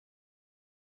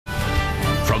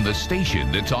from the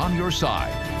station that's on your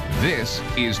side. This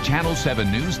is Channel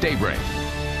 7 News Daybreak.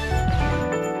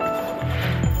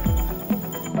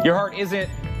 Your heart isn't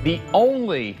the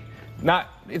only,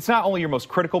 it's not only your most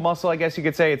critical muscle, I guess you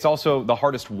could say. It's also the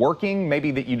hardest working,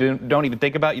 maybe that you don't even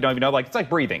think about. You don't even know. Like, it's like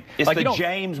breathing. It's like the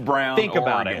James Brown think organ.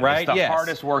 about it, right? It's the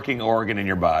hardest working organ in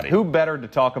your body. Who better to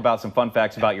talk about some fun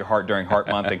facts about your heart during Heart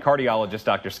Month than cardiologist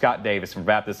Dr. Scott Davis from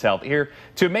Baptist Health, here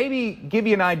to maybe give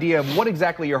you an idea of what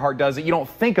exactly your heart does that you don't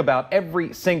think about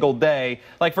every single day.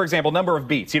 Like, for example, number of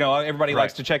beats. You know, everybody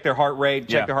likes to check their heart rate,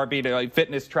 check their heartbeat. Like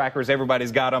fitness trackers,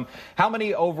 everybody's got them. How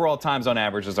many overall times on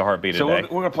average is a heartbeat a day? We're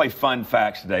going to play fun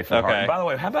facts today for the heart. And by the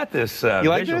way, how about this? You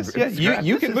like this? Yeah,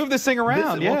 you can move this thing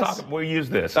around. We'll use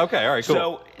this. Okay, all right, cool.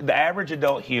 So the average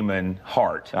adult human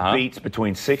heart beats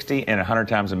between 60 and 100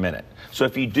 times a minute. So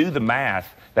if you do the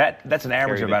math, that's an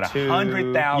average of about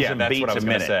 100,000 beats a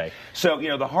minute. So, you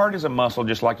know, the heart is a muscle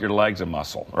just like your leg's a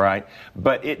muscle, right?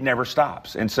 But it never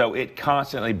stops. And so it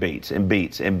constantly beats and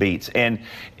beats and beats. And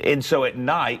so at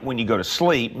night, when you go to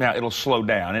sleep, now it'll slow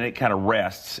down and it kind of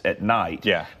rests at night.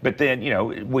 Yeah. But then, you know,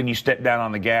 when you step down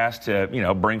on the gas to, you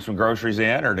know, bring some groceries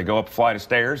in or to go up a flight of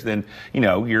stairs, then, you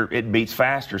know, it beats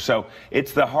faster. So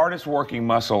it's the hardest working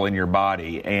muscle in your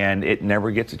body and it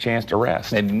never gets a chance to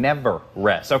rest. It never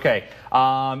rests. Okay.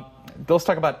 Let's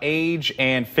talk about age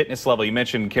and fitness level. You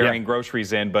mentioned carrying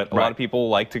groceries in, but a lot of people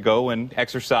like to go and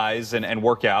exercise and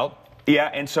work out.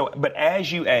 Yeah, and so, but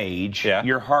as you age,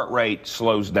 your heart rate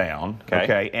slows down,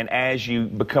 okay? And as you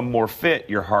become more fit,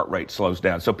 your heart rate slows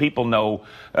down. So people know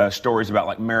stories about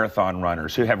like marathon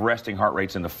runners who have resting heart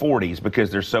rates in the 40s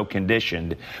because they're so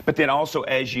conditioned. But then also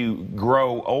as you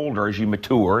grow older, as you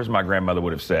mature, as my grandmother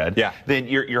would have said, then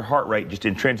your heart rate just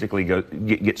intrinsically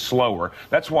gets slower.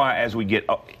 That's why as we get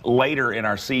later in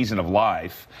our season of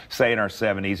life, say in our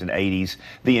 70s and 80s,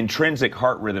 the intrinsic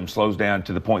heart rhythm slows down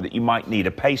to the point that you might need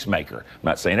a pacemaker. I'm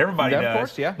not saying everybody does,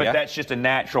 of course, but that's just a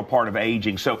natural part of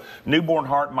aging. So newborn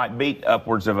heart might beat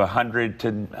upwards of 100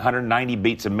 to 190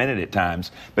 beats a minute at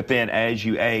times, but then as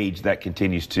you age, that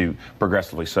continues to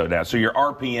progressively slow down. So your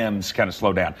RPMs kind of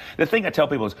slow down. The thing I tell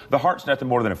people is the heart's nothing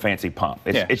more than a fancy pump.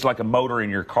 It's like a motor in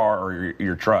your car or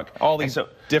your truck. All these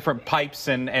different pipes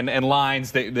and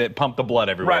lines that pump the blood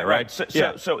everywhere, right?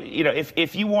 So you know,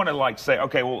 if you want to like say,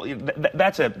 okay, well,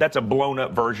 that's a blown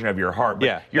up version of your heart.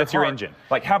 But that's your engine.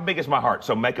 Like, how big is my heart?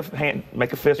 So make a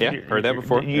fist. Heard that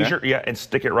before. Use and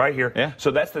stick it right here. Yeah. So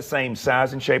that's the same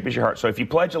size and shape as your heart. So if you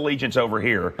pledge allegiance over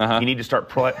here, you need to start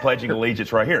pledging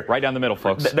allegiance right here. Right down the middle,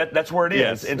 folks. That's where it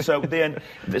is. And so then,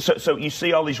 so you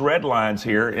see all these red lines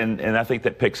here, and I think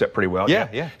that picks up pretty well.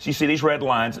 Yeah. So you see these red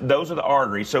lines. Those are the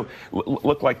arteries. So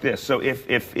look like this. So if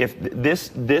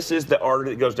this is the artery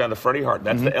that goes down the front of your heart,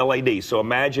 that's the LAD. So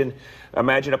imagine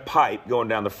a pipe going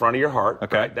down the front of your heart.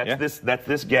 Okay. Right? That's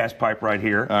this gas pipe right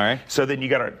here. All right. So then you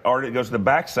got an artery that goes to the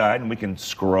backside, and we can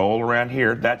scroll around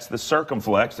here. That's the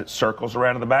circumflex that circles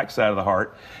around to the backside of the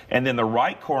heart. And then the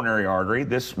right coronary artery,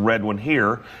 this red one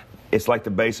here, it's like the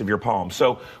base of your palm.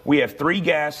 So we have 3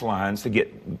 gas lines to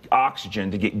get oxygen,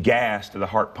 to get gas to the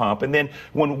heart pump. And then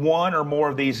when one or more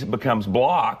of these becomes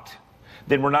blocked,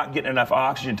 then we're not getting enough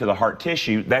oxygen to the heart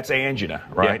tissue. That's angina,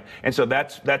 right? And so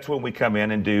that's when we come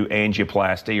in and do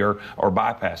angioplasty or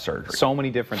bypass surgery. So many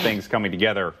different things coming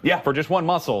together for just one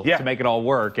muscle to make it all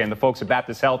work. And the folks at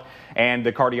Baptist Health and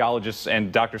the cardiologists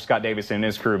and Dr. Scott Davis and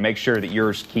his crew make sure that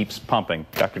yours keeps pumping.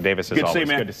 Dr. Davis, as always,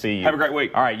 good to see you. Have a great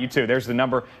week. All right, you too. There's the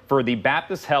number for the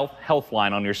Baptist Health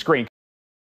Line on your screen.